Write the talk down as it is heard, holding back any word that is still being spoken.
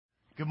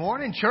Good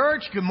morning,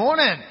 church. Good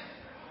morning.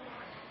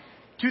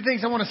 Two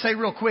things I want to say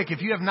real quick.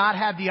 If you have not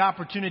had the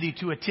opportunity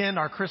to attend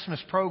our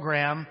Christmas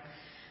program,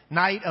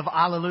 Night of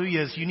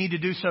Alleluias, you need to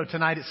do so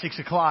tonight at 6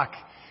 o'clock.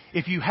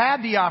 If you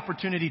had the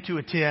opportunity to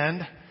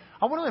attend,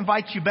 I want to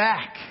invite you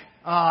back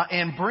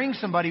and bring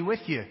somebody with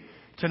you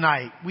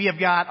tonight. We have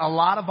got a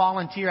lot of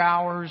volunteer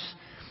hours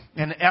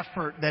and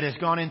effort that has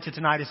gone into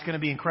tonight. It's going to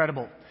be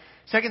incredible.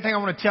 Second thing I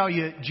want to tell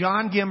you,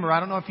 John Gimber, I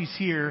don't know if he's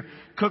here,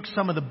 cooks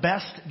some of the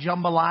best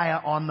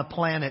jambalaya on the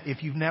planet.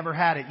 If you've never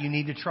had it, you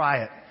need to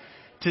try it.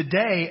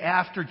 Today,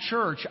 after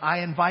church, I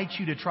invite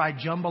you to try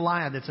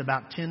jambalaya that's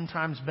about 10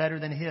 times better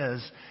than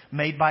his,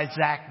 made by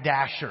Zach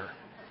Dasher.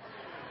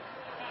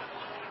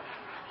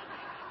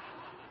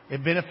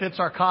 It benefits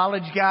our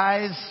college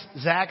guys.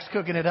 Zach's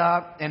cooking it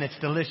up, and it's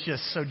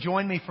delicious. So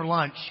join me for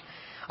lunch.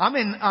 I'm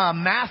in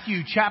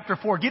Matthew chapter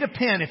 4. Get a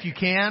pen if you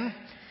can.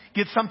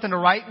 Get something to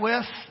write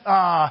with.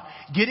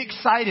 Get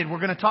excited.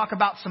 We're going to talk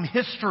about some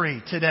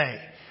history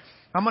today.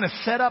 I'm going to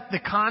set up the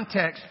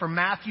context for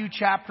Matthew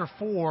chapter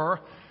 4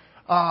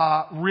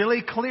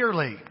 really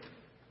clearly.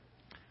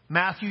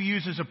 Matthew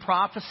uses a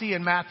prophecy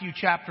in Matthew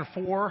chapter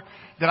 4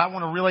 that I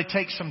want to really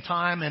take some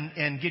time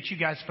and get you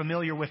guys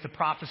familiar with the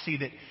prophecy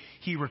that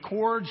he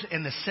records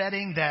and the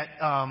setting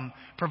that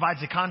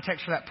provides the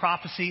context for that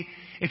prophecy.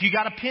 If you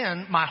got a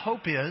pen, my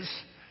hope is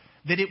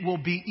that it will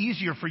be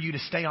easier for you to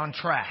stay on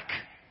track.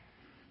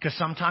 Because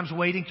sometimes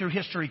wading through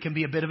history can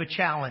be a bit of a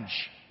challenge.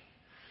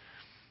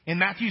 In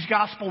Matthew's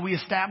gospel, we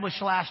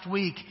established last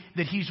week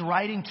that he's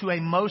writing to a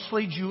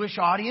mostly Jewish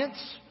audience.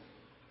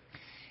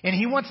 And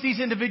he wants these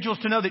individuals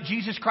to know that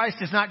Jesus Christ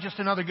is not just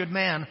another good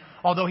man,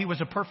 although he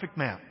was a perfect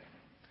man.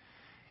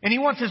 And he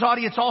wants his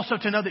audience also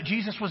to know that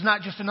Jesus was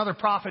not just another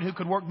prophet who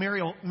could work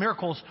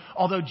miracles,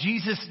 although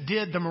Jesus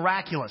did the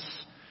miraculous.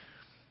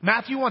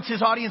 Matthew wants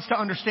his audience to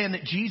understand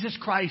that Jesus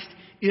Christ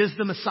is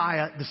the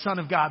Messiah, the Son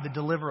of God, the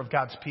deliverer of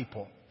God's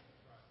people.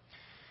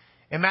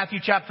 In Matthew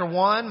chapter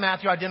 1,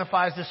 Matthew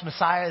identifies this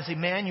Messiah as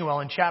Emmanuel.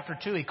 In chapter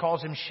 2, he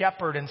calls him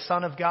Shepherd and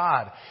Son of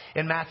God.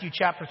 In Matthew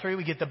chapter 3,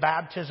 we get the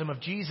baptism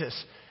of Jesus.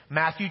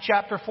 Matthew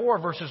chapter 4,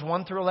 verses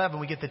 1 through 11,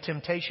 we get the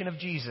temptation of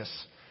Jesus.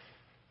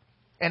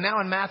 And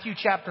now in Matthew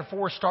chapter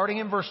 4, starting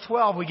in verse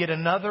 12, we get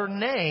another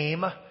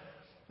name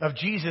of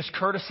Jesus,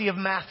 courtesy of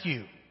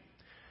Matthew.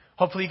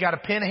 Hopefully you got a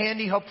pen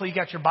handy. Hopefully you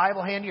got your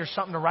Bible handy or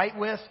something to write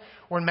with.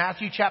 We're in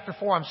Matthew chapter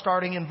 4. I'm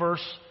starting in verse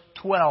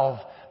 12.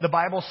 The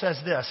Bible says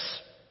this.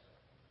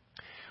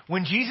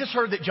 When Jesus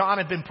heard that John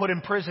had been put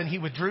in prison, he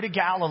withdrew to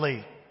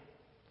Galilee.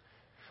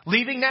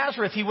 Leaving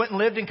Nazareth, he went and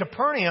lived in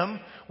Capernaum,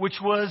 which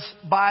was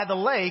by the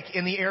lake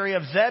in the area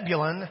of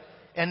Zebulun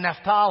and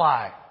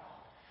Naphtali,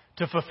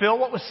 to fulfill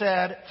what was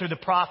said through the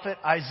prophet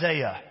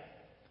Isaiah.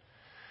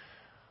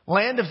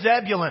 Land of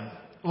Zebulun,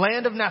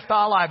 land of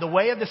Naphtali, the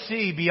way of the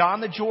sea,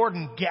 beyond the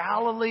Jordan,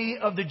 Galilee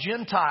of the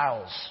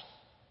Gentiles.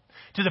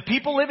 To the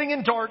people living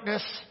in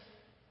darkness,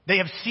 they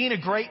have seen a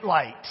great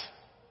light.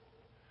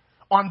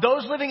 On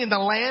those living in the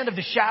land of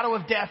the shadow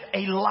of death,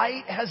 a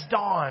light has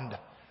dawned.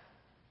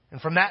 And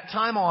from that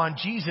time on,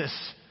 Jesus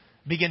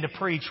began to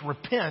preach,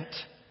 repent,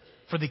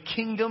 for the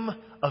kingdom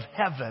of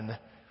heaven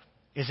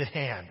is at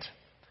hand.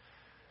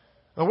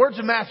 The words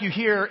of Matthew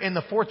here in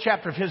the 4th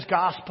chapter of his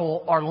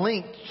gospel are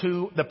linked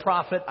to the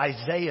prophet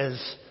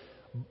Isaiah's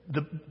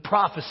the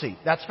prophecy.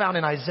 That's found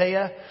in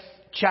Isaiah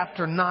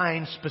chapter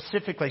 9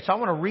 specifically. So I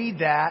want to read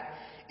that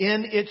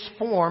in its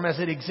form as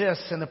it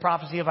exists in the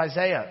prophecy of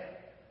Isaiah.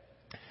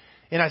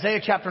 In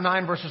Isaiah chapter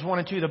 9 verses 1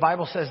 and 2, the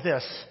Bible says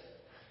this.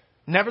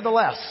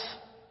 Nevertheless,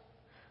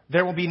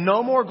 there will be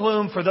no more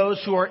gloom for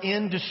those who are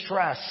in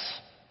distress.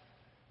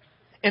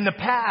 In the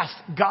past,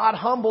 God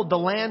humbled the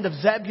land of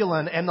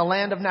Zebulun and the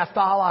land of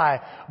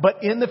Naphtali.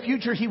 But in the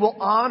future, he will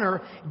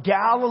honor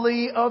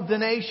Galilee of the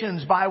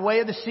nations by way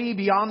of the sea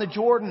beyond the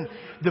Jordan.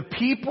 The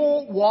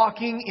people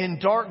walking in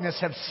darkness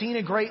have seen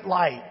a great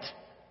light.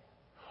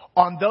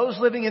 On those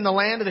living in the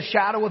land of the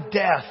shadow of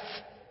death,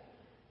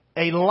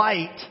 a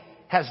light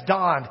has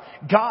dawned.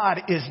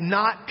 God is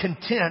not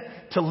content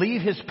to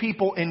leave his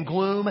people in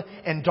gloom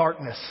and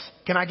darkness.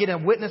 Can I get a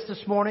witness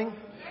this morning?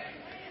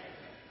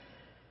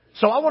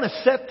 So I want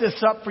to set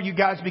this up for you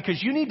guys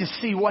because you need to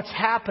see what's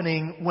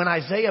happening when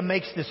Isaiah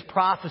makes this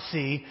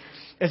prophecy,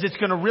 as it's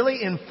going to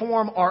really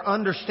inform our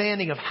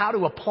understanding of how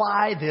to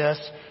apply this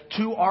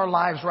to our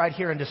lives right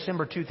here in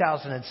December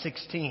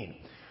 2016.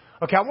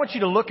 Okay, I want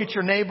you to look at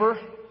your neighbor.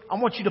 I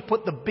want you to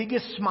put the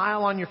biggest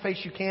smile on your face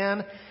you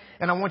can.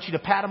 And I want you to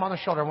pat him on the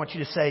shoulder. I want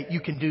you to say, you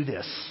can do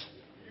this.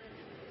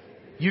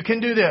 You can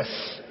do this.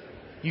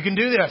 You can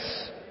do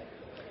this.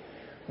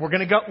 We're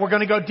going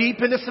to go deep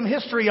into some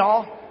history,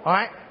 y'all. All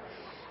right.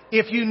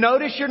 If you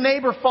notice your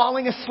neighbor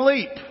falling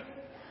asleep,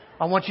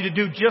 I want you to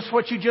do just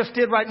what you just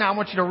did right now. I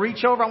want you to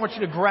reach over. I want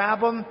you to grab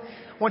them.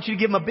 I want you to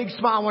give them a big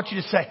smile. I want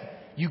you to say,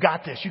 you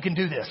got this. You can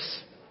do this.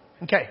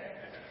 Okay.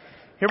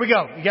 Here we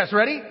go. You guys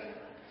ready?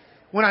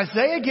 When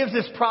Isaiah gives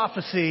this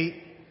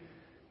prophecy,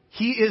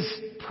 he is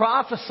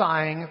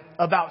prophesying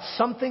about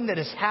something that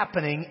is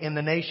happening in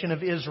the nation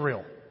of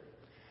Israel.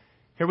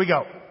 Here we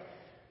go.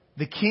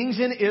 The kings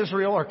in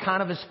Israel are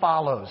kind of as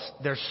follows.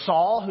 There's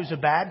Saul, who's a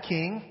bad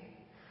king.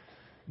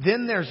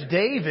 Then there's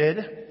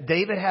David.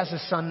 David has a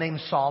son named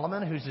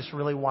Solomon, who's this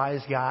really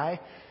wise guy.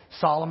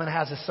 Solomon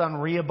has a son,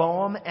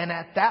 Rehoboam. And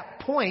at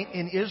that point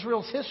in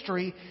Israel's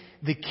history,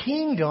 the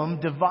kingdom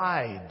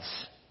divides.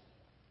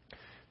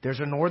 There's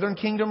a northern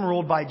kingdom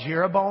ruled by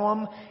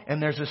Jeroboam,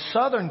 and there's a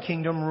southern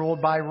kingdom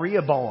ruled by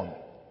Rehoboam.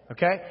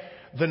 Okay?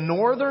 The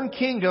northern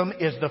kingdom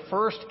is the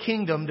first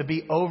kingdom to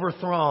be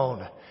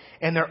overthrown.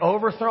 And they're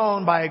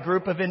overthrown by a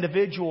group of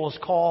individuals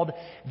called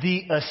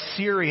the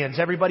Assyrians.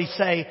 Everybody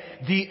say,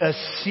 the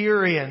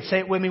Assyrians. Say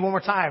it with me one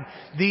more time.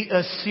 The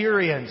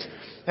Assyrians.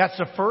 That's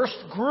the first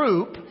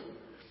group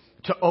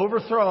to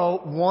overthrow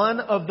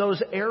one of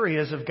those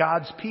areas of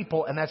God's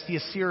people, and that's the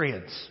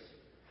Assyrians.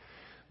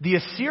 The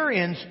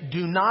Assyrians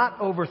do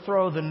not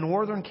overthrow the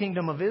northern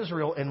kingdom of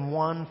Israel in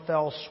one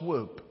fell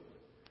swoop.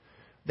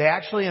 They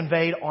actually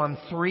invade on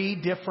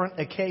 3 different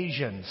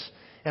occasions.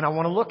 And I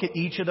want to look at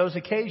each of those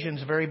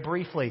occasions very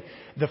briefly.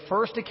 The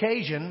first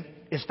occasion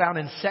is found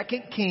in 2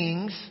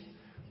 Kings.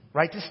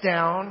 Write this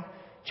down.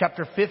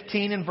 Chapter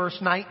 15 and verse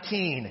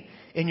 19.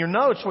 In your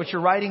notes, what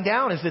you're writing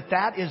down is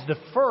that is the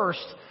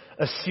first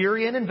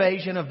Assyrian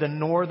invasion of the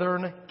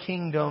northern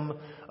kingdom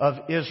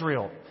of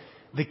Israel.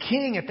 The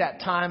king at that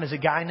time is a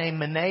guy named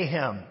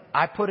Menahem.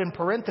 I put in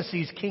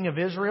parentheses king of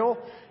Israel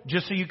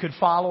just so you could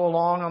follow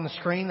along on the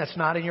screen. That's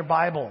not in your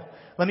Bible.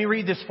 Let me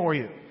read this for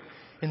you.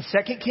 In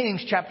 2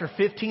 Kings chapter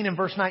 15 and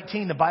verse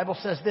 19, the Bible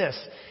says this.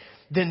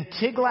 Then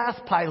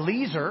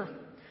Tiglath-Pileser,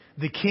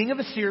 the king of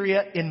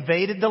Assyria,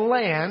 invaded the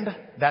land.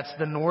 That's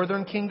the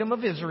northern kingdom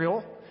of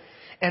Israel.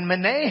 And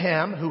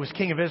Menahem, who was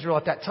king of Israel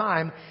at that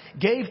time,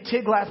 gave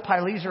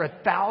Tiglath-Pileser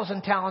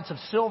 1,000 talents of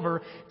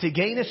silver to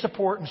gain his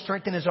support and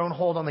strengthen his own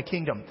hold on the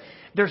kingdom.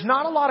 There's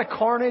not a lot of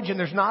carnage and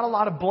there's not a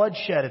lot of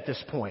bloodshed at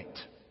this point.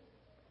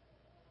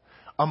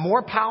 A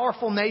more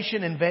powerful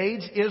nation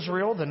invades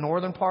Israel, the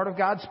northern part of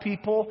God's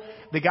people.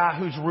 The guy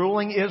who's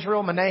ruling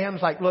Israel,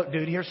 Menahem's like, look,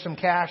 dude, here's some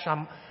cash.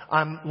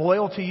 I'm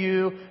loyal to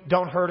you.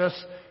 Don't hurt us.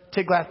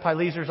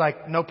 Tiglath-Pileser's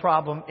like, no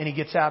problem. And he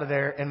gets out of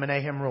there and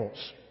Menahem rules.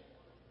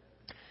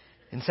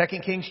 In 2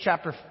 Kings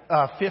chapter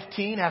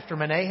 15, after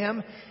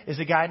Menahem, is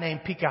a guy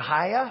named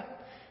Pekahiah.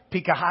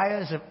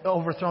 Pekahiah is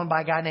overthrown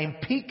by a guy named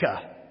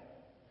Pekah.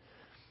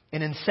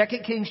 And in 2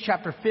 Kings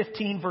chapter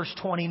 15, verse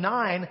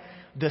 29,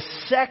 the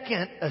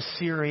second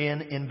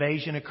Assyrian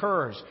invasion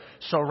occurs.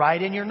 So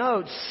write in your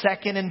notes,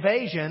 second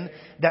invasion,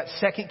 that's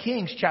 2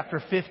 Kings chapter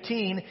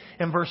 15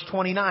 and verse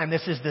 29.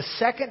 This is the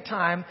second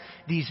time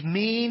these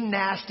mean,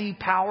 nasty,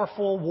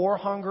 powerful,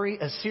 war-hungry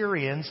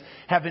Assyrians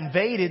have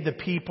invaded the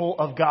people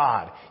of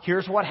God.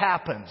 Here's what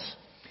happens.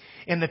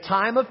 In the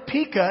time of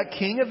Pekah,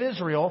 king of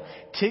Israel,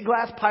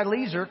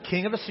 Tiglath-Pileser,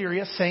 king of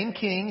Assyria, same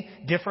king,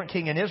 different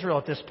king in Israel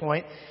at this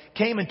point,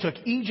 came and took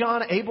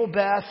Ijon,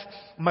 Abel-Beth,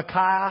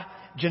 Maacah,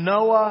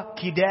 Genoa,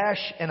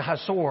 Kedesh, and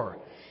Hazor.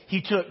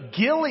 He took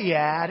Gilead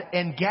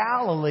and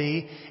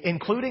Galilee,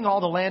 including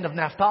all the land of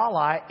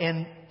Naphtali,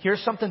 and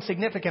here's something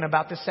significant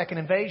about this second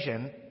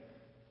invasion.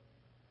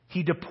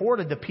 He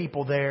deported the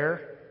people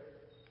there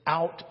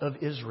out of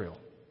Israel.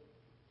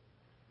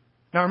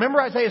 Now remember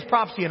Isaiah's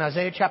prophecy in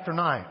Isaiah chapter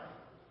 9.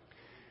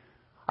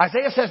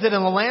 Isaiah says that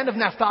in the land of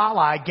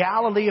Naphtali,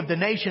 Galilee of the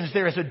nations,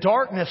 there is a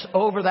darkness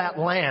over that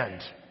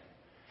land.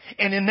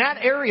 And in that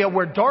area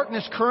where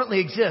darkness currently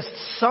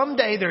exists,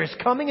 someday there is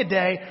coming a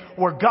day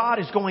where God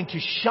is going to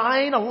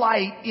shine a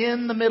light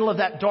in the middle of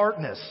that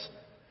darkness.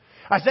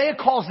 Isaiah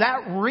calls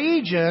that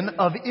region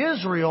of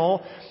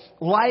Israel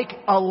like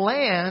a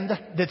land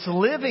that's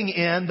living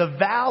in the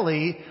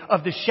valley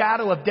of the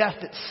shadow of death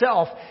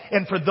itself.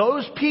 And for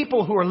those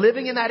people who are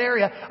living in that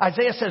area,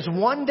 Isaiah says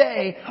one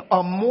day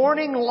a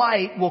morning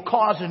light will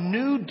cause a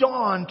new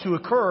dawn to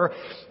occur.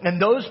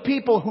 And those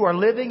people who are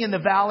living in the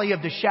valley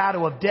of the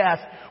shadow of death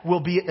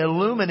will be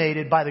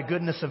illuminated by the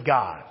goodness of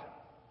God.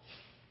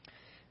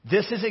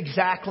 This is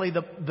exactly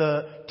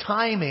the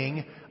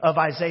timing of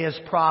Isaiah's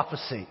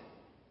prophecy.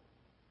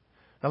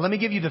 Now let me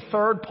give you the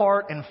third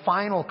part and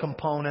final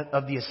component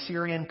of the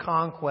Assyrian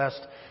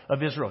conquest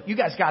of Israel. You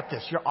guys got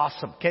this. You're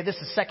awesome. Okay, this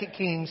is 2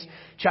 Kings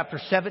chapter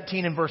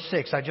 17 and verse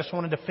 6. I just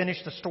wanted to finish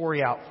the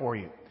story out for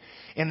you.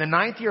 In the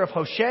 9th year of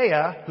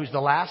Hoshea, who's the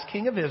last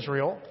king of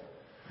Israel,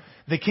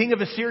 the king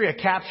of Assyria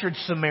captured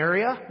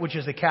Samaria, which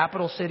is the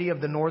capital city of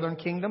the northern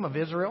kingdom of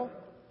Israel.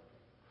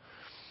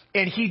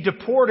 And he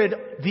deported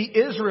the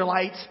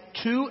Israelites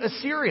to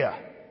Assyria.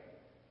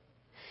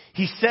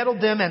 He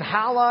settled them in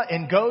Hala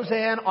and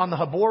Gozan on the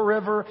Habor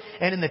River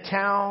and in the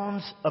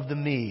towns of the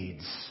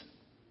Medes.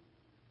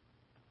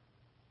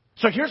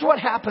 So here's what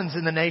happens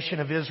in the nation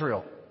of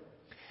Israel.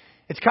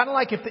 It's kind of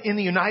like if in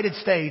the United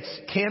States,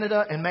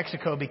 Canada and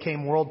Mexico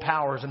became world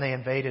powers and they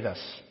invaded us.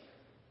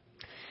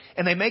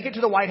 And they make it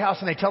to the White House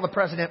and they tell the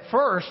president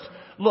first,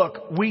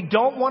 look, we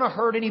don't want to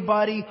hurt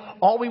anybody.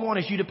 All we want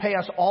is you to pay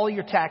us all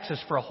your taxes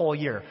for a whole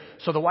year.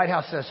 So the White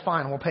House says,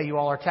 fine, we'll pay you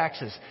all our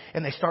taxes.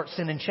 And they start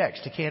sending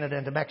checks to Canada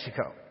and to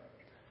Mexico.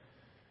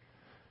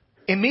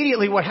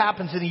 Immediately what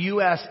happens in the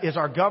U.S. is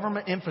our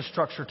government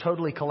infrastructure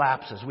totally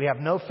collapses. We have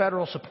no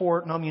federal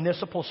support, no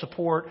municipal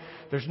support.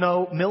 There's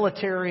no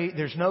military.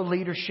 There's no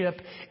leadership.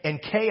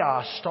 And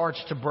chaos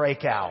starts to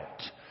break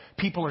out.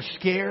 People are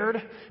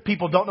scared.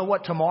 People don't know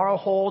what tomorrow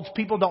holds.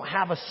 People don't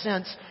have a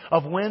sense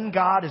of when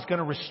God is going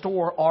to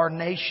restore our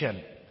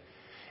nation.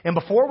 And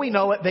before we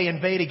know it, they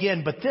invade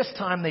again. But this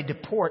time they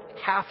deport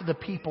half of the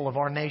people of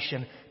our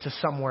nation to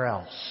somewhere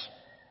else.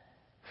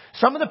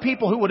 Some of the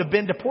people who would have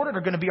been deported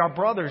are going to be our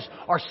brothers,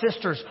 our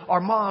sisters,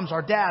 our moms,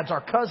 our dads, our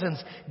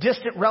cousins,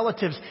 distant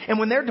relatives. And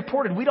when they're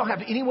deported, we don't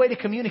have any way to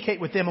communicate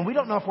with them, and we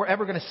don't know if we're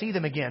ever going to see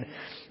them again.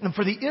 And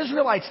for the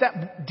Israelites,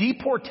 that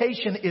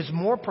deportation is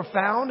more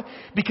profound,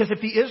 because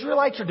if the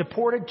Israelites are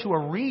deported to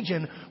a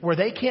region where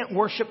they can't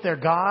worship their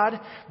God,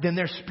 then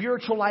their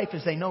spiritual life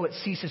as they know it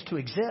ceases to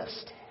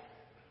exist.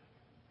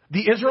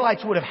 The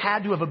Israelites would have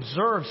had to have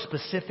observed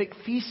specific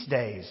feast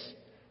days.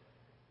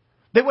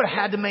 They would have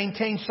had to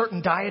maintain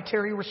certain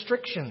dietary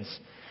restrictions.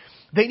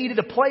 They needed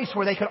a place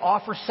where they could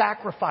offer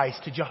sacrifice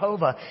to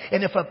Jehovah.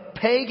 And if a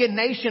pagan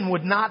nation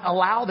would not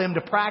allow them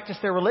to practice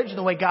their religion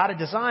the way God had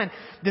designed,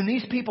 then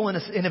these people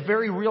in a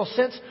very real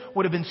sense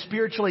would have been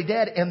spiritually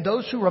dead. And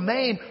those who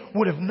remain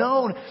would have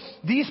known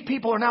these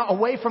people are now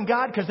away from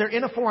God because they're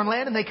in a foreign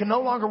land and they can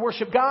no longer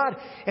worship God.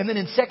 And then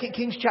in 2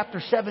 Kings chapter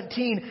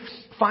 17,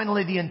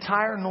 finally the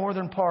entire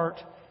northern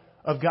part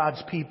of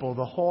God's people,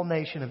 the whole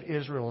nation of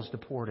Israel, is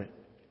deported.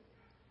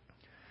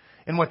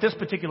 And what this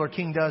particular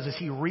king does is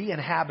he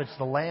re-inhabits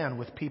the land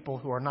with people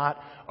who are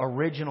not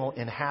original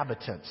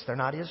inhabitants. They're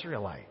not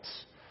Israelites.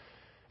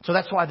 So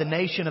that's why the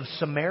nation of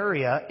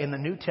Samaria in the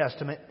New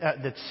Testament,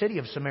 the city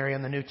of Samaria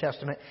in the New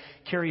Testament,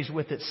 carries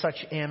with it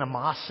such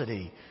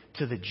animosity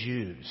to the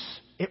Jews.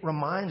 It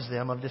reminds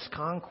them of this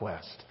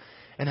conquest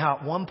and how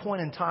at one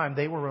point in time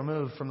they were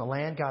removed from the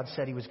land God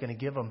said He was going to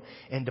give them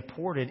and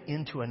deported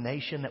into a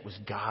nation that was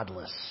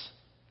godless.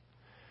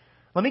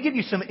 Let me give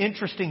you some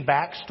interesting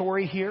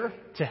backstory here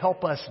to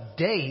help us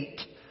date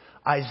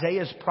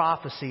Isaiah's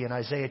prophecy in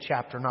Isaiah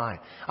chapter 9.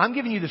 I'm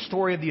giving you the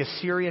story of the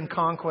Assyrian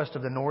conquest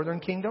of the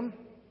northern kingdom.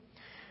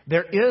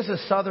 There is a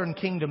southern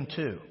kingdom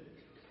too.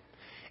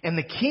 And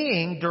the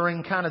king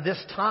during kind of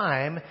this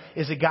time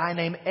is a guy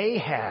named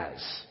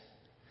Ahaz.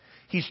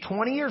 He's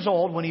 20 years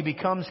old when he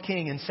becomes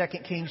king in 2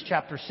 Kings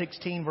chapter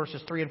 16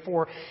 verses 3 and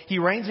 4. He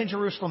reigns in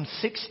Jerusalem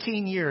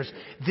 16 years.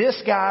 This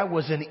guy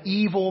was an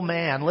evil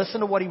man.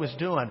 Listen to what he was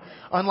doing.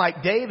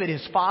 Unlike David,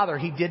 his father,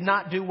 he did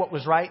not do what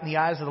was right in the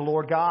eyes of the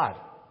Lord God.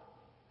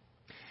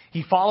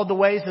 He followed the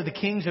ways of the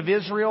kings of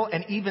Israel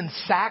and even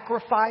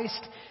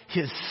sacrificed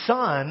his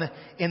son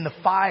in the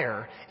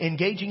fire,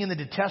 engaging in the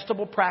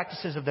detestable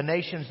practices of the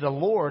nations the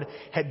Lord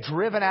had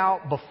driven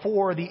out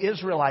before the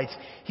Israelites.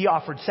 He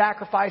offered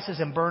sacrifices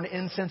and burned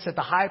incense at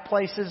the high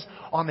places,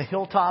 on the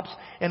hilltops,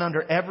 and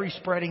under every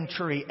spreading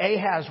tree.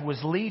 Ahaz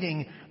was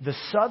leading the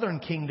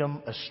southern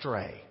kingdom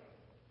astray.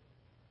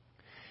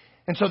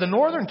 And so the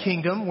northern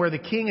kingdom, where the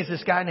king is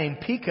this guy named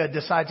Pekah,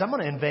 decides, I'm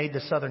going to invade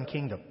the southern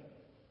kingdom.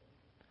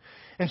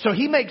 And so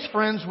he makes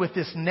friends with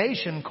this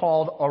nation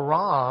called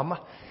Aram.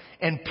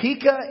 And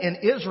Pekah and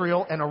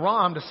Israel and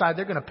Aram decide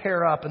they're going to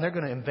pair up and they're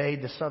going to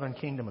invade the southern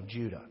kingdom of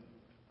Judah.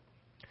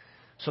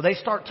 So they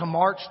start to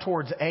march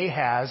towards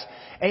Ahaz.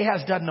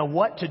 Ahaz doesn't know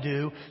what to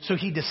do. So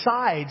he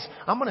decides,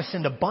 I'm going to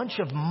send a bunch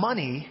of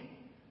money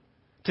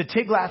to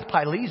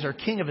Tiglath-Pileser,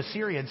 king of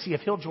Assyria, and see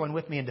if he'll join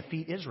with me and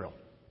defeat Israel.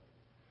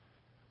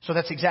 So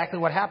that's exactly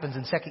what happens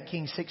in 2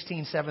 Kings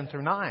 16, 7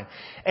 through 9.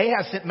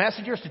 Ahaz sent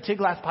messengers to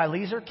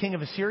Tiglath-Pileser, king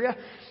of Assyria.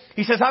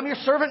 He says, I'm your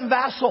servant and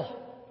vassal.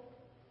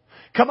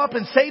 Come up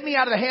and save me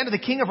out of the hand of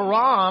the king of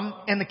Aram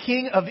and the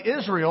king of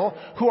Israel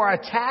who are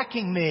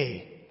attacking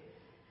me.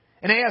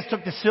 And Ahaz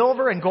took the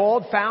silver and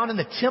gold found in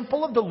the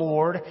temple of the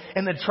Lord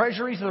and the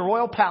treasuries of the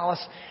royal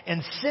palace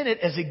and sent it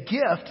as a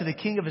gift to the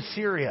king of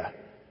Assyria.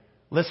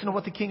 Listen to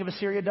what the king of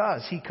Assyria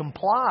does. He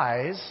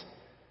complies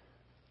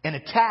and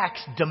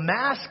attacks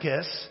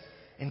Damascus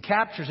and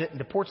captures it and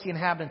deports the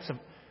inhabitants of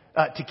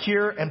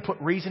Takir and put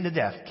Rezin to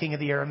death, king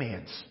of the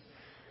Arameans.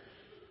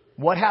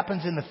 What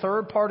happens in the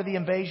third part of the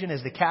invasion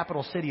is the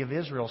capital city of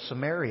Israel,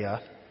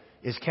 Samaria,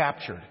 is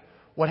captured.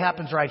 What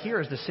happens right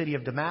here is the city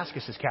of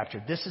Damascus is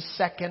captured. This is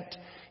second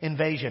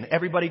invasion.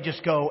 Everybody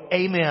just go,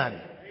 Amen.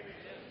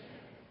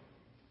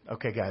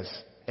 Okay, guys.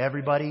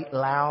 Everybody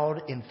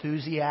loud,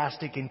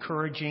 enthusiastic,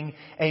 encouraging.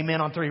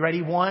 Amen on 3.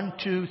 Ready? 1,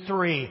 2,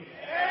 3.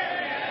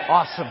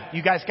 Awesome.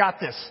 You guys got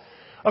this.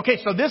 Okay,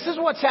 so this is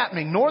what's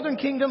happening. Northern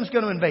kingdom's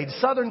going to invade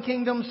southern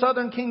kingdom.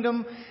 Southern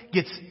kingdom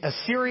gets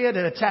Assyria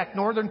to attack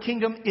northern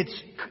kingdom.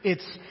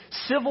 It's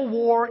civil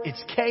war.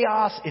 It's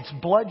chaos. It's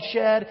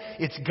bloodshed.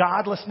 It's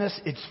godlessness.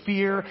 It's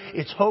fear.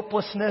 It's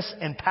hopelessness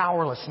and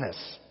powerlessness.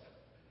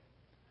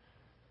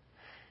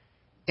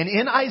 And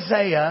in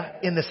Isaiah,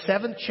 in the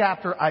 7th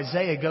chapter,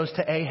 Isaiah goes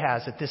to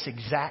Ahaz at this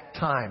exact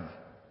time.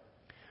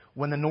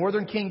 When the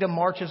northern kingdom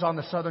marches on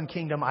the southern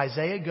kingdom,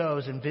 Isaiah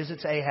goes and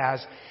visits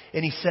Ahaz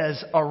and he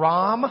says,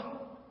 Aram,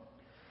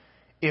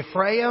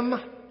 Ephraim,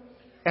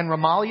 and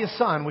Remaliah's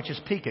son, which is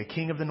Pekah,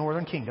 king of the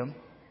northern kingdom,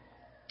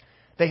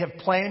 They have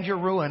planned your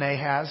ruin,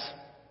 Ahaz.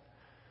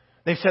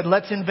 They've said,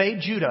 let's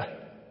invade Judah.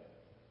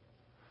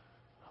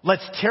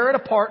 Let's tear it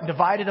apart and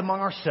divide it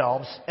among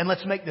ourselves, and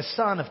let's make the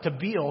son of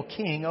Tabeel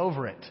king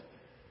over it.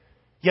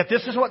 Yet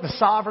this is what the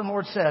sovereign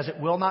Lord says. It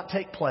will not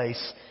take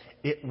place.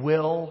 It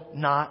will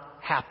not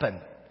happen.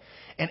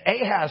 And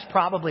Ahaz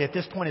probably at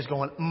this point is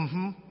going,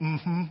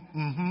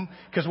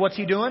 Because what's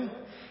he doing?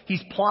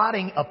 He's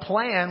plotting a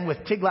plan with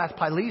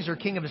Tiglath-Pileser,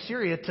 king of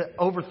Assyria, to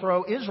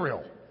overthrow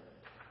Israel.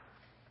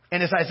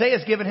 And as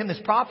Isaiah's given him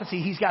this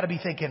prophecy, he's got to be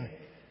thinking,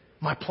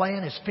 my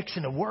plan is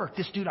fixing to work.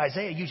 This dude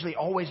Isaiah usually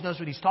always knows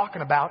what he's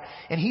talking about.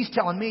 And he's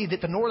telling me that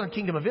the northern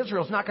kingdom of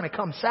Israel is not going to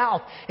come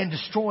south and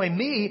destroy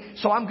me.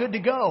 So I'm good to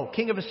go.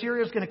 King of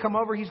Assyria is going to come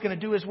over. He's going to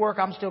do his work.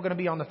 I'm still going to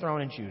be on the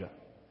throne in Judah.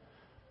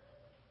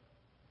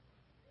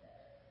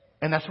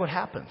 And that's what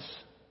happens.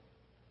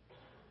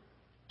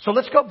 So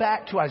let's go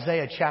back to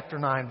Isaiah chapter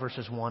 9,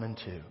 verses 1 and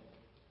 2.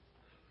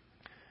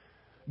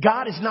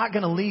 God is not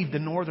going to leave the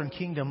northern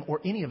kingdom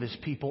or any of his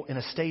people in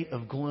a state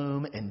of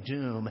gloom and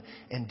doom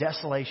and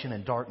desolation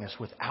and darkness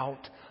without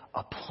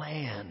a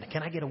plan.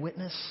 Can I get a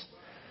witness?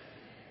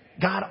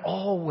 God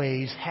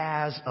always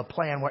has a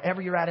plan.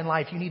 Wherever you're at in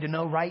life, you need to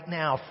know right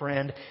now,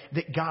 friend,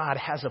 that God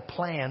has a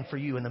plan for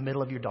you in the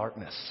middle of your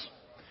darkness.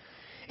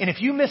 And if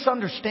you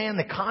misunderstand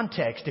the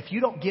context, if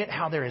you don't get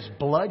how there is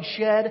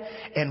bloodshed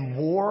and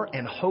war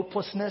and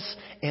hopelessness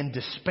and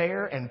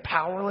despair and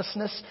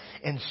powerlessness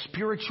and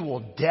spiritual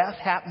death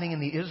happening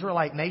in the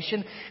Israelite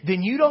nation,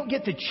 then you don't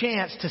get the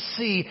chance to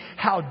see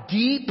how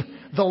deep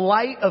the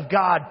light of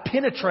God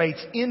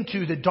penetrates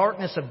into the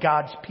darkness of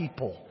God's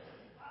people.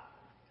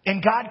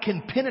 And God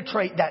can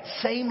penetrate that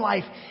same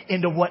life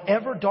into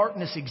whatever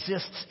darkness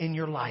exists in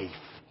your life.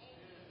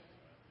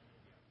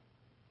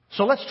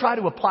 So let's try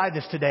to apply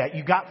this today.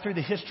 You got through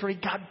the history.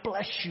 God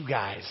bless you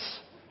guys.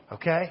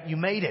 Okay? You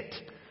made it.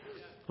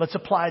 Let's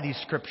apply these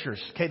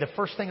scriptures. Okay, the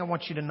first thing I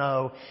want you to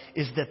know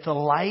is that the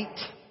light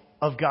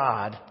of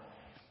God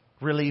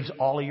relieves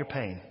all of your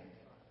pain.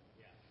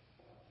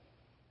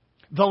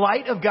 The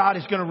light of God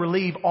is going to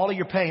relieve all of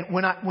your pain.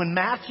 When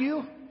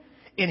Matthew,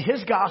 in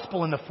his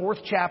gospel in the 4th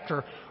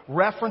chapter,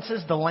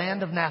 references the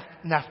land of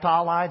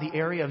Naphtali, the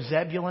area of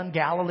Zebulun,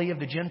 Galilee of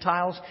the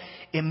Gentiles,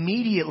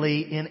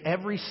 immediately in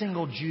every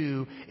single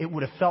Jew, it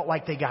would have felt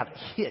like they got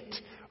hit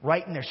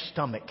right in their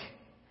stomach.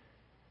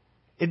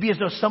 It'd be as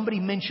though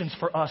somebody mentions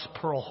for us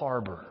Pearl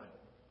Harbor.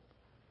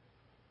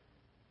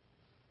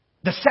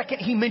 The second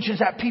he mentions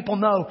that, people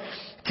know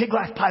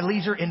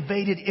Tiglath-Pileser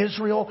invaded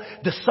Israel.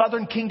 The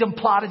southern kingdom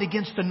plotted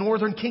against the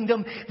northern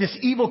kingdom. This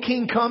evil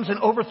king comes and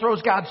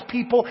overthrows God's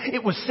people.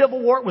 It was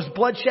civil war. It was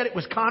bloodshed. It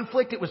was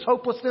conflict. It was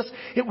hopelessness.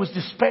 It was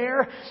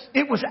despair.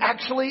 It was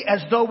actually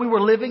as though we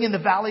were living in the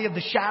valley of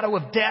the shadow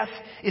of death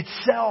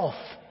itself.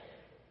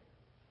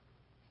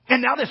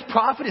 And now this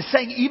prophet is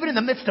saying, even in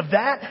the midst of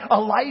that,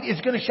 a light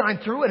is going to shine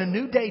through and a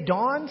new day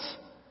dawns.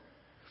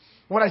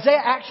 What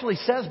Isaiah actually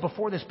says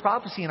before this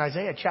prophecy in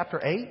Isaiah chapter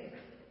 8,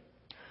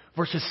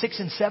 verses 6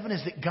 and 7,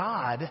 is that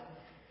God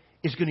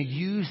is going to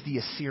use the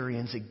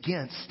Assyrians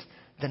against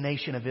the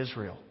nation of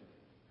Israel.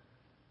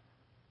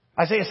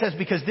 Isaiah says,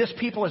 because this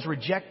people has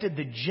rejected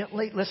the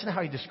gently, listen to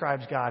how he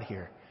describes God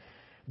here,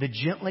 the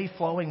gently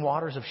flowing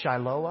waters of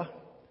Shiloah.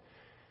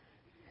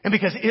 And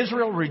because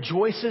Israel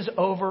rejoices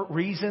over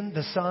Rezin,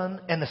 the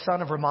son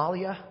of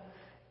Remaliah,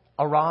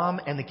 Aram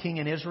and the king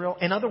in Israel.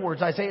 In other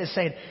words, Isaiah is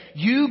saying,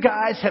 you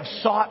guys have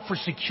sought for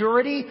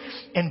security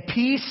and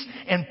peace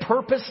and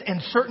purpose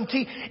and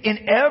certainty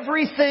in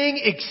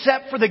everything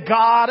except for the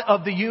God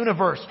of the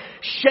universe.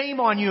 Shame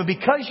on you. And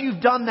because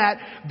you've done that,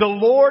 the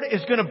Lord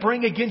is going to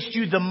bring against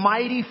you the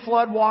mighty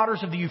flood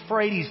waters of the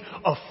Euphrates,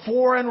 a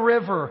foreign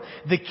river,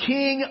 the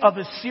king of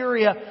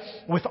Assyria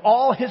with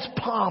all his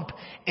pomp,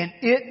 and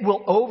it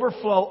will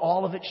overflow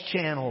all of its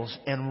channels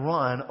and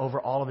run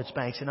over all of its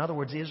banks. In other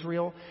words,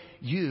 Israel,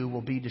 you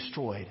will be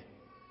destroyed.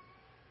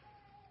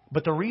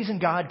 But the reason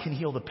God can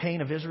heal the pain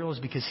of Israel is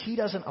because he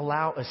doesn't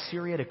allow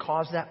Assyria to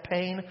cause that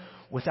pain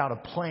without a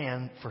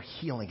plan for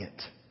healing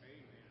it.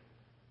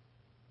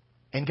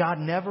 And God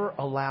never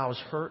allows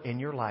hurt in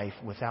your life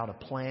without a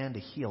plan to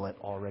heal it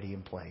already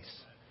in place.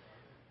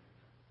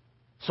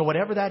 So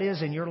whatever that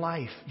is in your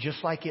life,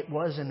 just like it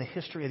was in the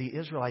history of the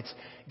Israelites,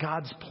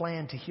 God's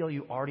plan to heal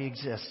you already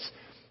exists.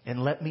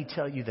 And let me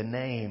tell you the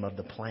name of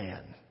the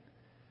plan.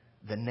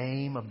 The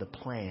name of the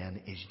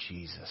plan is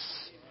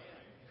Jesus.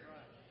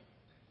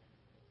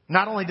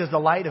 Not only does the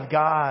light of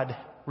God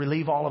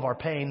relieve all of our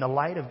pain, the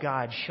light of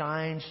God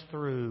shines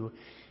through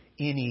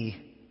any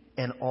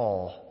and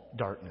all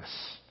darkness.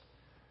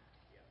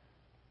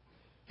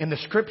 In the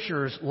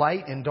scriptures,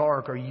 light and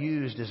dark are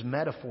used as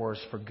metaphors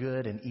for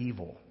good and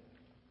evil.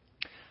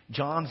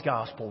 John's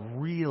gospel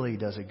really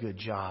does a good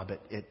job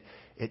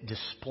at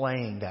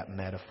displaying that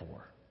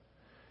metaphor.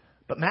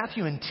 But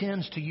Matthew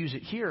intends to use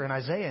it here, and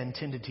Isaiah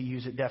intended to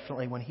use it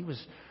definitely when he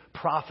was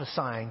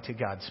prophesying to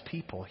God's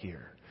people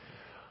here.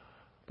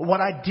 But what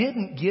I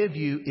didn't give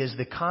you is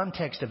the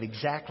context of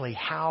exactly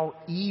how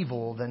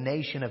evil the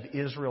nation of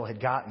Israel had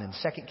gotten. In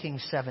 2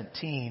 Kings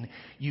 17,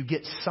 you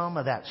get some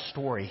of that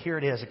story. Here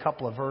it is, a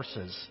couple of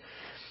verses.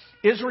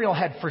 Israel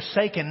had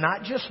forsaken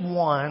not just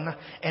one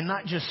and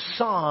not just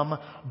some,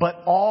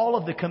 but all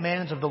of the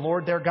commands of the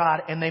Lord their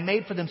God. And they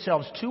made for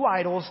themselves 2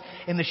 idols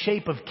in the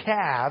shape of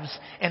calves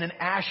and an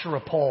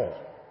Asherah pole.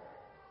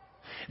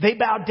 They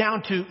bowed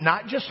down to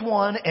not just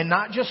one and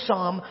not just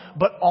some,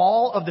 but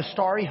all of the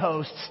starry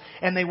hosts,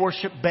 and they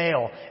worshiped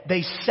Baal.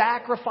 They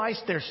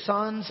sacrificed their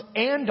sons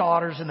and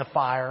daughters in the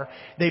fire.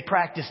 They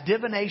practiced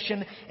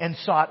divination and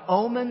sought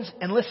omens.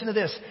 And listen to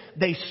this.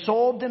 They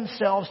sold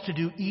themselves to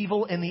do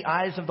evil in the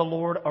eyes of the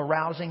Lord,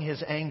 arousing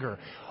His anger.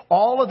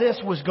 All of this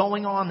was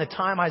going on the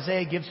time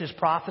Isaiah gives his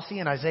prophecy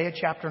in Isaiah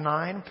chapter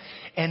 9.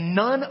 And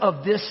none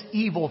of this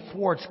evil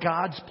thwarts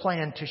God's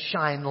plan to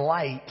shine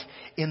light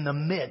in the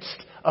midst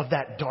of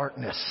that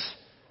darkness.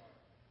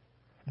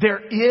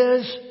 There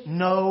is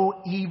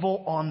no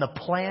evil on the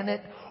planet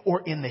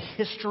or in the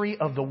history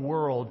of the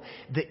world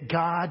that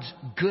God's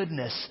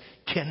goodness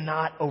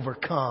cannot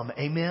overcome.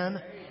 Amen?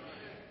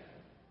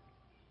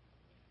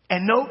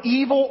 And no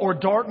evil or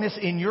darkness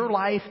in your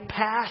life,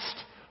 past,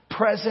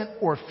 present,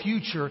 or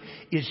future,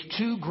 is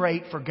too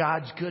great for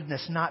God's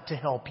goodness not to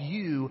help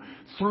you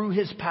through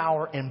His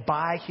power and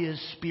by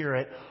His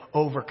Spirit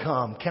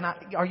overcome.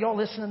 Are y'all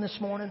listening this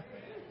morning?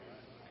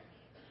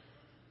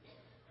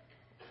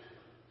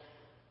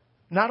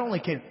 Not only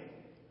can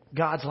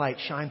God's light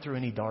shine through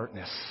any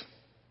darkness,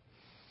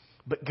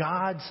 but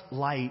God's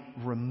light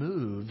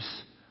removes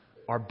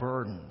our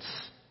burdens.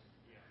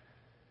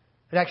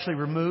 It actually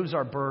removes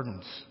our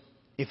burdens.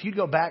 If you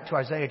go back to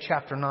Isaiah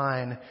chapter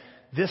 9,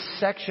 this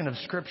section of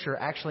Scripture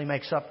actually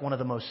makes up one of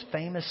the most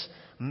famous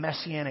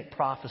messianic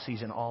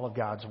prophecies in all of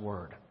God's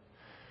Word.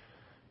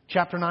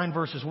 Chapter 9,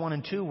 verses 1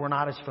 and 2, we're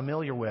not as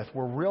familiar with.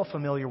 We're real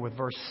familiar with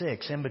verse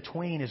 6. In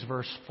between is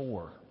verse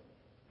 4.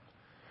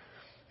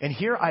 And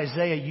here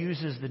Isaiah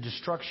uses the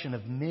destruction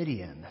of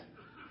Midian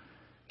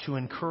to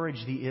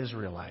encourage the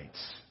Israelites.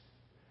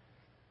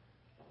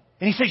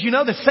 And he says,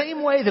 the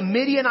same way the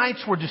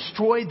Midianites were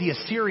destroyed, the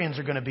Assyrians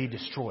are going to be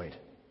destroyed.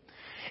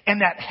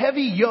 And that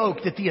heavy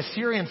yoke that the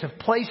Assyrians have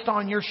placed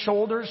on your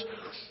shoulders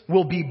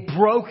will be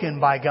broken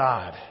by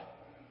God.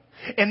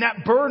 And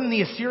that burden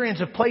the Assyrians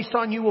have placed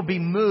on you will be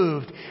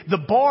moved.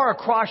 The bar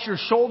across your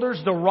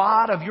shoulders, the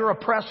rod of your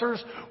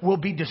oppressors, will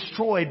be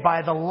destroyed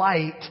by the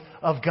light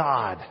of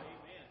God.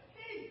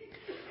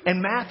 And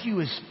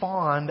Matthew is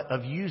fond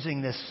of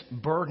using this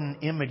burden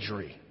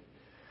imagery.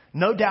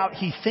 No doubt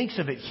he thinks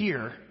of it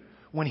here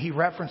when he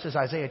references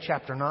Isaiah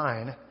chapter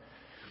 9.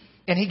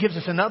 And he gives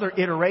us another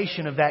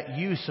iteration of that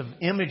use of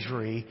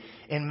imagery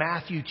in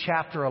Matthew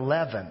chapter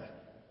 11.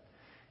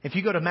 If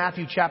you go to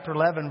Matthew chapter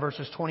 11,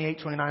 verses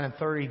 28, 29, and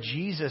 30,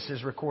 Jesus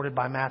is recorded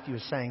by Matthew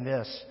as saying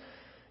this.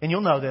 And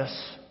you'll know this.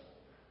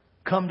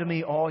 Come to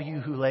me, all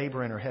you who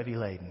labor and are heavy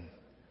laden,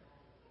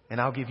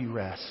 and I'll give you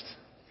rest.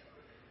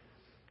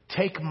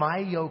 Take my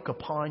yoke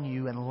upon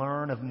you and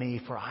learn of me,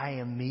 for I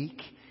am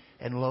meek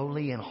and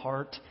lowly in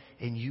heart,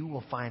 and you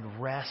will find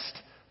rest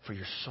for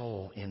your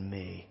soul in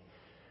me.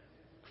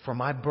 For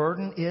my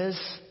burden is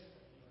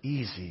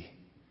easy,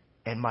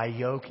 and my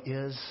yoke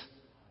is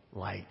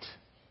light.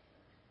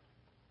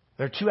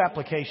 There are 2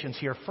 applications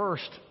here.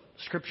 First,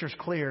 Scripture's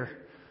clear.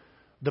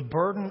 The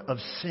burden of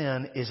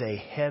sin is a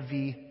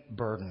heavy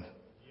burden.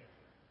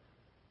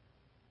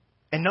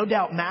 And no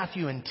doubt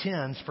Matthew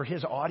intends for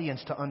his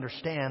audience to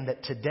understand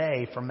that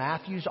today, for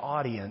Matthew's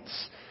audience,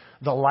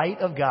 the light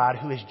of God,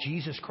 who is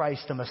Jesus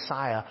Christ the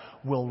Messiah,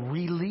 will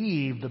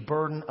relieve the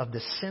burden of the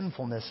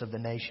sinfulness of the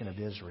nation of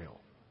Israel.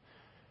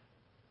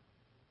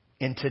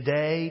 And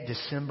today,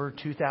 December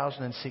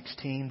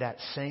 2016, that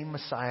same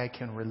Messiah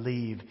can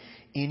relieve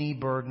any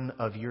burden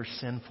of your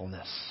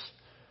sinfulness.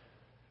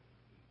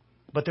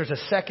 But there's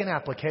a second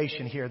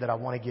application here that I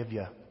want to give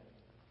you.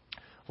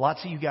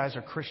 Lots of you guys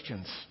are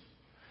Christians.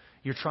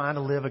 You're trying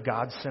to live a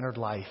God-centered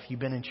life. You've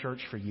been in church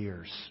for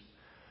years.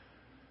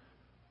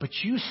 But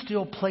you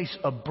still place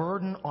a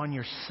burden on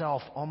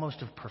yourself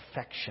almost of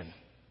perfection.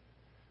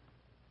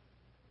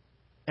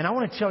 And I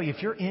want to tell you,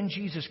 if you're in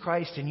Jesus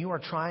Christ and you are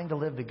trying to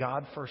live the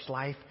God-first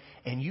life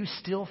and you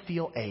still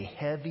feel a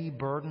heavy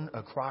burden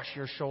across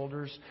your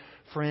shoulders,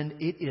 friend,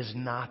 it is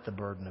not the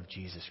burden of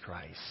Jesus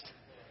Christ.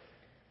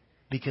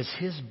 Because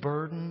His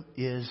burden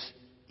is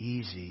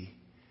easy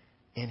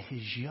and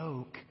His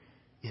yoke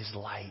is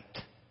light.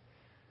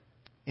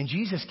 And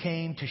Jesus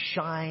came to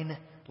shine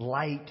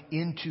light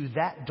into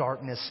that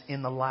darkness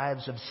in the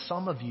lives of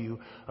some of you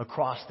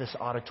across this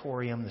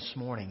auditorium this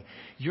morning.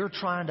 You're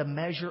trying to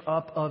measure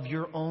up of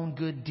your own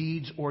good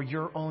deeds or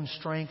your own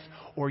strength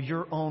or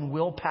your own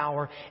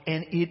willpower,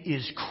 and it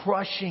is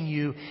crushing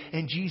you.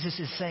 And Jesus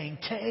is saying,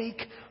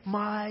 take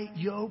my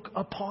yoke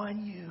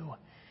upon you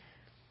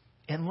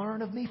and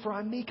learn of me, for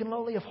I'm meek and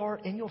lowly of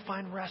heart, and you'll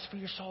find rest for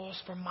your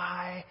souls. For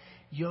my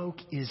yoke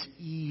is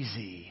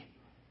easy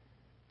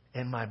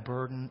and my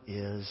burden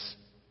is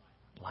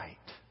light.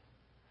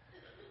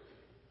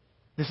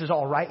 This is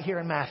all right here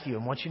in Matthew.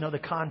 And once you know the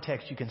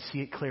context, you can see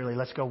it clearly.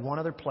 Let's go one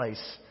other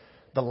place.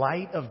 The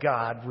light of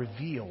God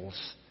reveals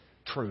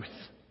truth.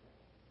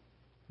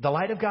 The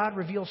light of God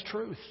reveals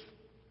truth.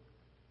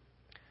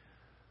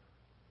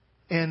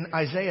 In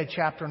Isaiah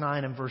chapter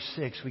 9 and verse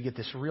 6, we get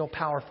this real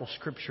powerful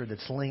scripture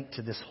that's linked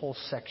to this whole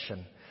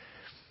section,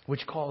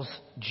 which calls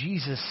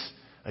Jesus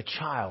a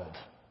child.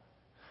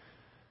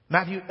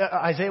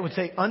 Isaiah would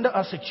say, unto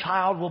us a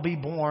child will be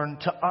born,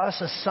 to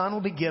us a son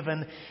will be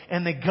given,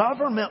 and the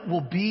government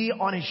will be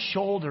on his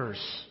shoulders.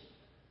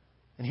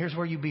 And here's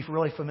where you'd be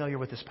really familiar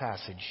with this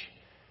passage.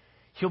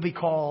 He'll be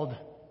called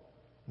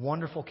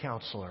Wonderful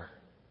Counselor,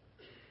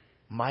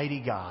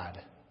 Mighty God,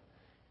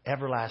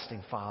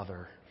 Everlasting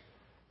Father,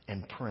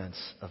 and Prince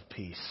of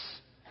Peace.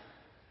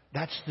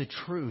 That's the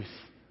truth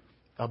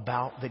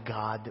about the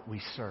God that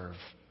we serve.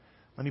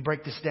 Let me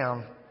break this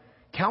down.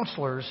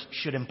 Counselors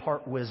should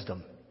impart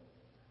wisdom.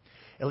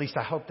 At least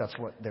I hope that's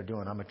what they're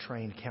doing. I'm a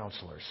trained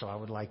counselor, so I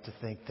would like to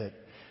think that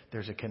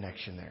there's a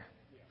connection there.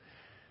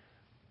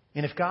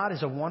 And if God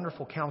is a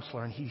wonderful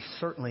counselor, and He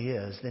certainly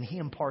is, then He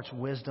imparts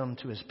wisdom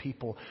to His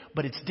people.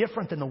 But it's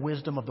different than the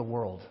wisdom of the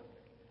world.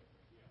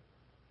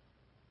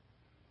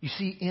 You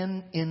see,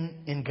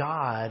 in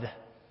God,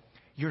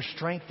 your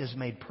strength is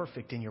made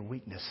perfect in your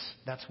weakness.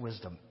 That's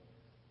wisdom.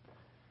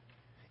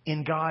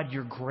 In God,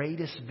 your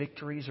greatest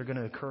victories are going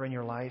to occur in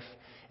your life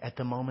at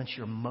the moments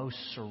you're most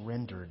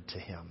surrendered to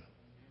Him.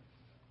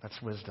 That's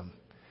wisdom.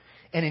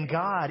 And in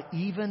God,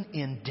 even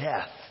in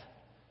death,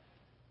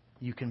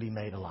 you can be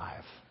made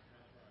alive.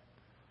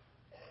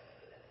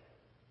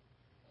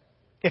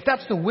 If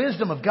that's the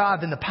wisdom of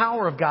God, then the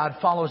power of God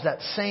follows that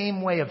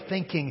same way of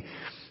thinking.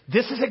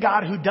 This is a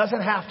God who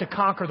doesn't have to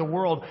conquer the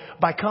world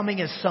by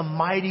coming as some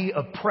mighty,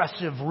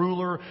 oppressive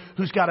ruler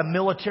who's got a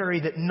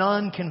military that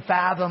none can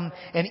fathom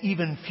and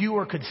even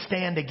fewer could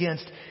stand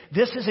against.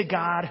 This is a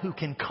God who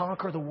can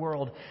conquer the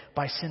world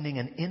by sending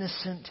an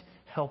innocent,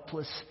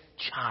 helpless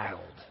child.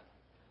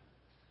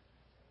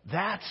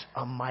 That's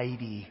a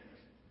mighty,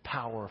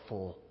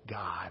 powerful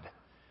God.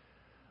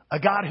 A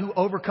God who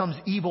overcomes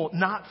evil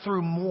not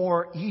through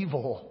more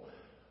evil,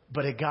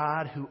 but a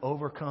God who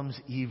overcomes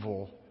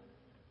evil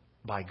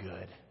by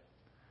good.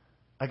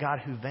 A God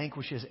who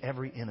vanquishes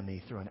every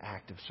enemy through an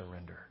act of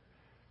surrender.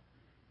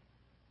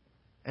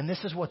 And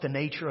this is what the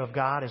nature of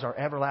God as our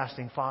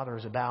everlasting Father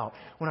is about.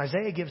 When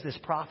Isaiah gives this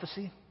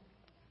prophecy,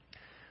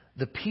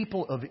 the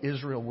people of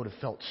Israel would have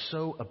felt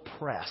so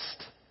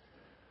oppressed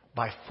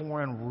by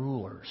foreign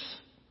rulers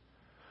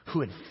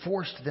who had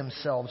forced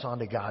themselves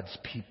onto God's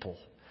people,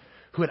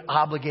 who had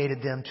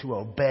obligated them to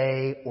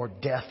obey or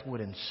death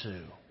would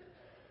ensue.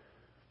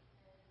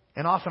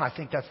 And often I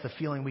think that's the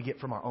feeling we get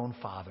from our own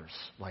fathers.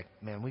 Like,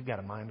 man, we've got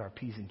to mind our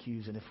P's and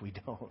Q's, and if we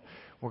don't,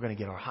 we're going to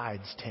get our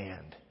hides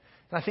tanned.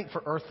 And I think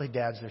for earthly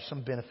dads, there's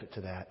some benefit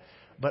to that.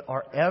 But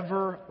our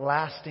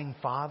everlasting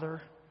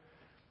Father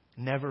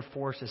never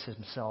forces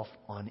Himself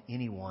on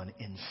anyone.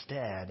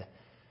 Instead,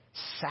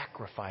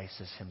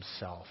 sacrifices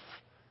Himself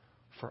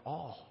for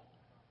all.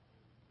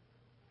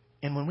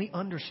 And when we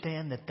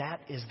understand that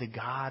that is the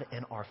God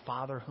and our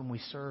Father whom we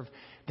serve,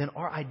 then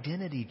our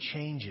identity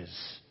changes.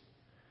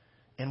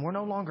 And we're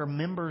no longer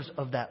members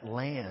of that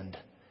land,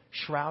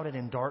 shrouded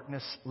in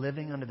darkness,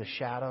 living under the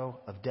shadow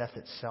of death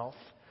itself.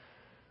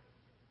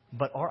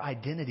 But our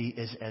identity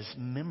is as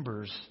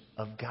members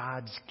of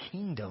God's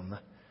kingdom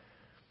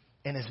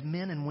and as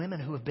men and women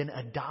who have been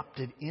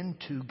adopted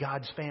into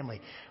God's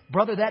family.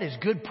 Brother, that is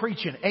good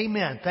preaching.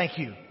 Amen. Thank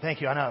you. Thank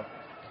you. I know.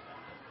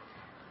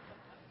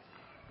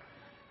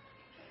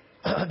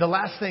 The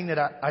last thing that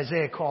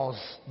Isaiah calls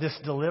this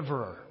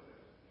deliverer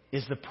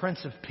is the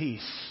Prince of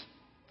Peace.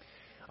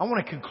 I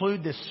want to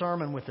conclude this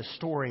sermon with a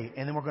story,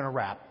 and then we're going to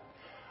wrap.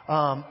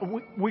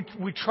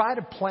 We try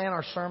to plan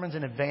our sermons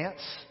in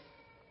advance.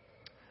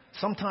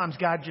 Sometimes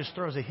God just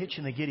throws a hitch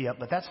in the giddy up,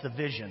 but that's the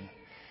vision.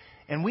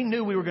 And we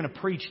knew we were going to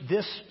preach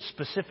this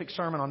specific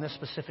sermon on this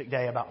specific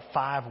day about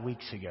 5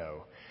 weeks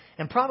ago.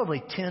 And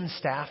probably 10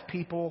 staff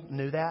people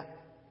knew that.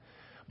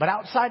 But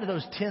outside of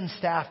those 10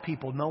 staff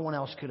people, no one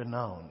else could have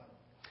known.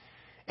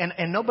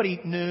 And nobody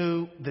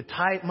knew the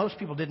title. Most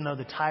people didn't know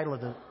the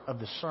title of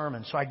the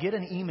sermon. So I get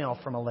an email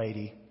from a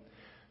lady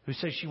who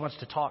says she wants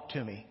to talk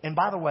to me. And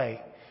by the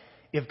way,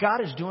 if God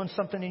is doing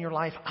something in your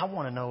life, I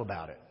want to know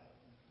about it.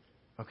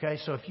 Okay,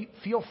 so if you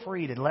feel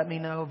free to let me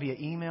know via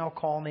email,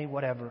 call me,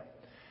 whatever.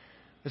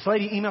 This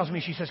lady emails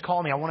me. She says,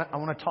 "Call me. I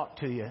want to talk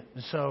to you."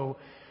 And so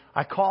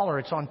I call her.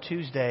 It's on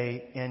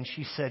Tuesday, and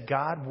she said,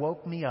 "God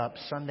woke me up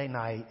Sunday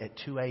night at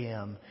 2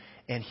 a.m.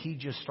 and He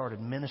just started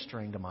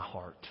ministering to my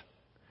heart."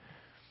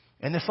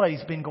 And this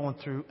lady's been going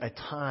through a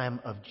time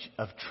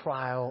of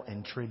trial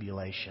and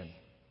tribulation.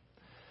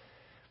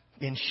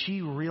 And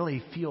she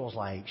really feels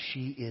like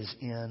she is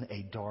in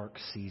a dark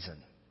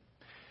season.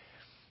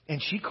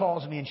 And she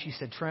calls me and she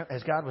said, "Trent,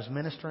 as God was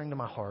ministering to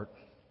my heart,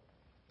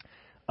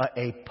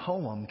 a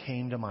poem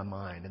came to my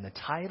mind." And the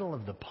title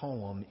of the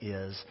poem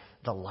is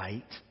 "The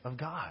Light of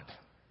God."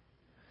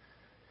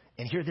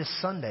 And here this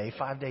Sunday,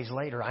 5 days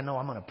later, I know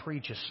I'm going to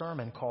preach a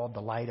sermon called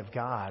 "The Light of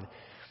God."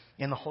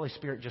 And the Holy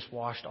Spirit just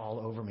washed all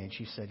over me. And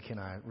she said, "Can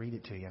I read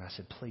it to you?" And I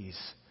said, "Please."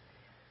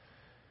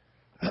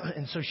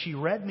 And so she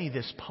read me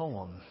this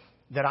poem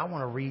that I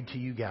want to read to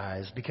you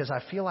guys because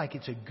I feel like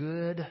it's a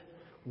good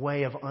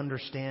way of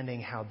understanding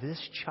how this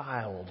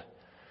child,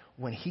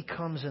 when he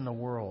comes in the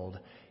world,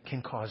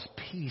 can cause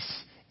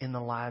peace in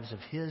the lives of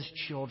his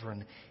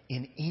children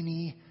in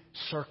any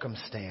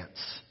circumstance.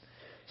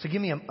 So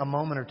give me a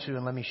moment or two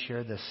and let me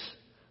share this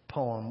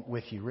poem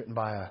with you, written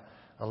by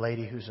a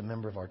lady who's a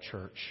member of our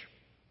church.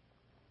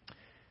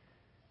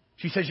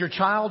 She says, "Your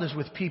child is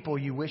with people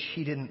you wish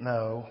he didn't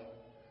know,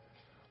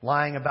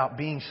 lying about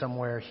being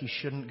somewhere he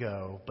shouldn't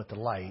go, but the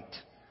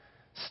light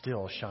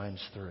still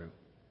shines through.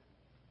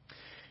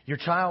 Your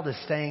child is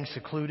staying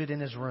secluded in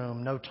his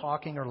room, no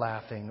talking or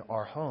laughing.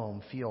 Our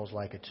home feels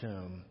like a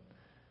tomb,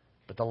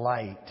 but the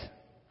light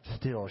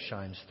still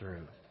shines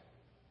through.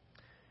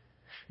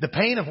 The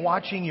pain of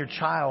watching your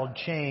child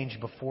change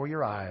before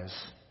your eyes,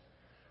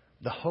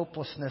 the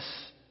hopelessness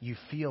you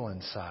feel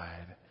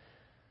inside,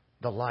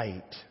 the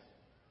light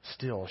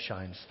still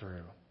shines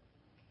through.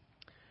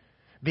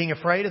 Being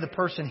afraid of the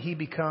person he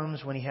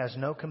becomes when he has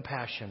no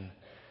compassion,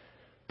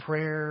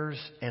 prayers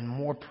and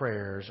more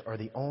prayers are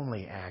the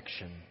only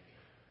action.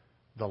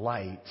 The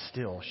light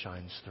still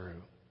shines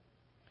through.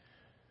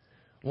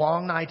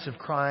 Long nights of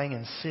crying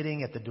and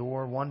sitting at the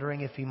door,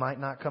 wondering if he might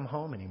not come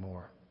home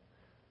anymore.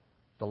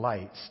 The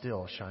light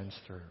still shines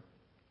through.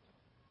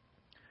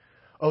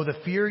 Oh, the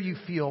fear you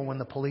feel when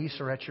the police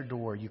are at your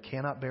door. You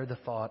cannot bear the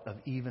thought of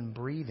even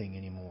breathing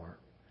anymore.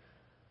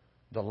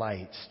 The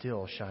light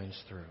still shines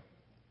through.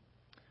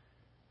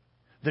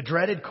 The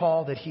dreaded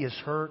call that he is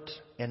hurt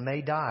and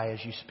may die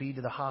as you speed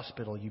to the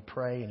hospital, you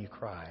pray and you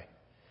cry.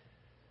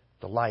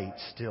 The light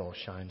still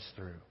shines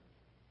through.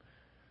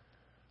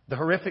 The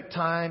horrific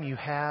time you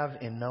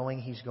have in knowing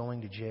he's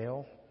going to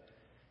jail,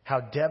 how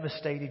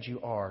devastated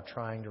you are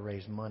trying to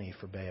raise money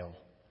for bail.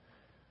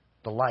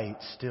 The light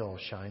still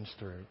shines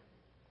through.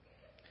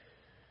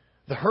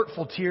 The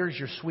hurtful tears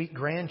your sweet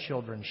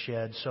grandchildren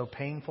shed, so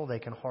painful they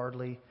can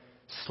hardly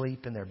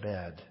sleep in their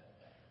bed.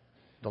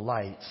 The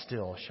light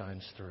still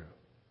shines through.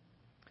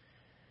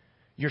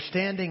 You're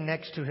standing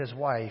next to his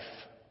wife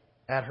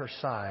at her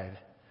side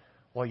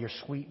while your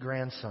sweet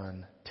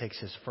grandson takes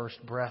his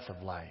first breath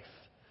of life.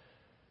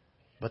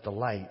 But the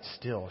light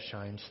still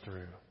shines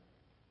through.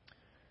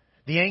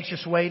 The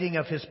anxious waiting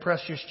of his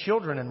precious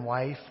children and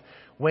wife,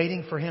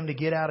 waiting for him to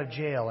get out of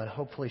jail and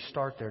hopefully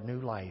start their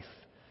new life.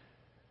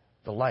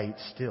 The light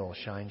still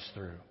shines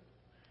through.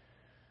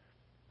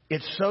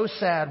 It's so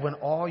sad when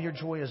all your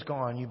joy is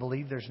gone, you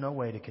believe there's no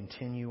way to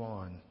continue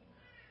on.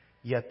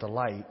 Yet the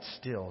light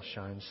still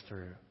shines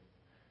through.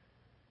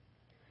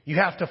 You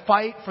have to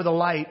fight for the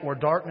light or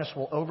darkness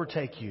will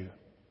overtake you.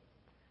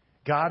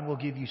 God will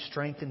give you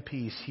strength and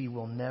peace. He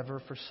will never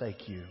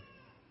forsake you.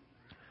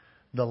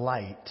 The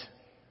light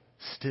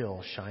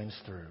still shines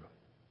through.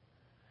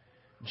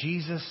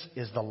 Jesus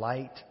is the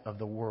light of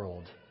the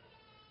world.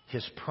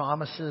 His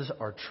promises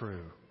are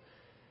true.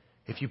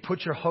 If you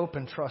put your hope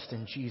and trust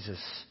in Jesus,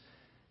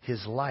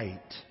 His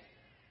light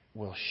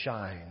will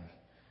shine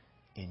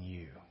in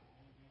you.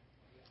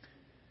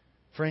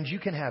 Friends, you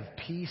can have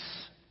peace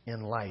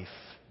in life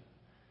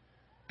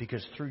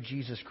because through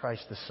Jesus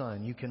Christ the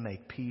Son, you can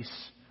make peace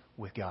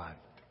with God.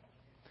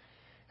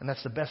 And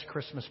that's the best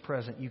Christmas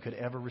present you could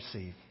ever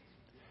receive.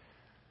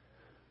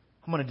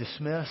 I'm going to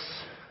dismiss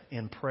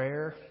in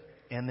prayer.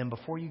 And then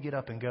before you get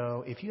up and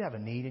go, if you have a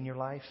need in your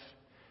life,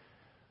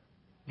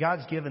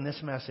 God's given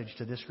this message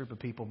to this group of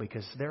people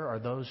because there are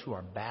those who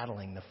are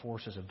battling the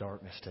forces of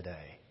darkness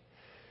today.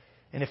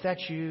 And if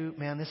that's you,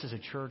 man, this is a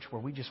church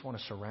where we just want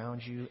to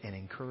surround you and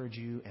encourage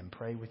you and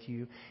pray with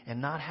you and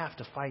not have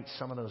to fight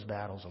some of those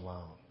battles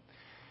alone.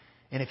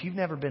 And if you've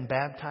never been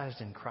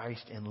baptized in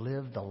Christ and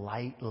lived the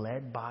life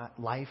led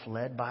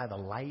by the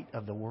light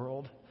of the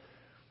world,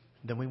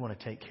 then we want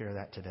to take care of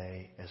that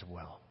today as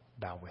well.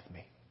 Bow with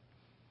me.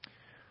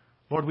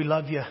 Lord, we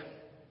love you.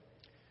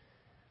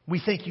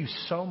 We thank you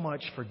so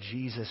much for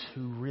Jesus,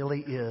 who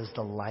really is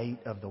the light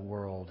of the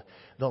world,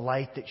 the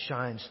light that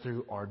shines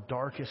through our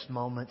darkest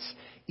moments,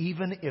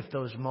 even if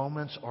those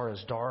moments are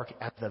as dark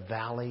as the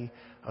valley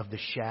of the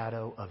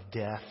shadow of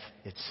death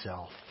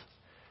itself.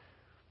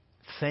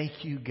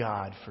 Thank you,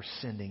 God, for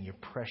sending your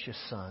precious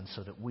Son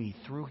so that we,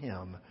 through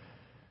Him,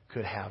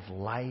 could have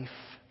life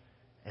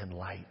and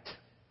light.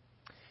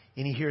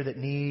 Any here that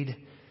need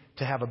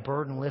to have a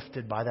burden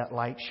lifted by that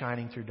light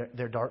shining through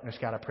their darkness,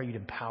 God, I pray you'd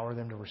empower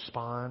them to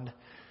respond.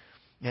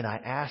 And I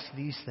ask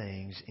these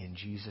things in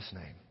Jesus'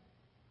 name.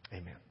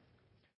 Amen.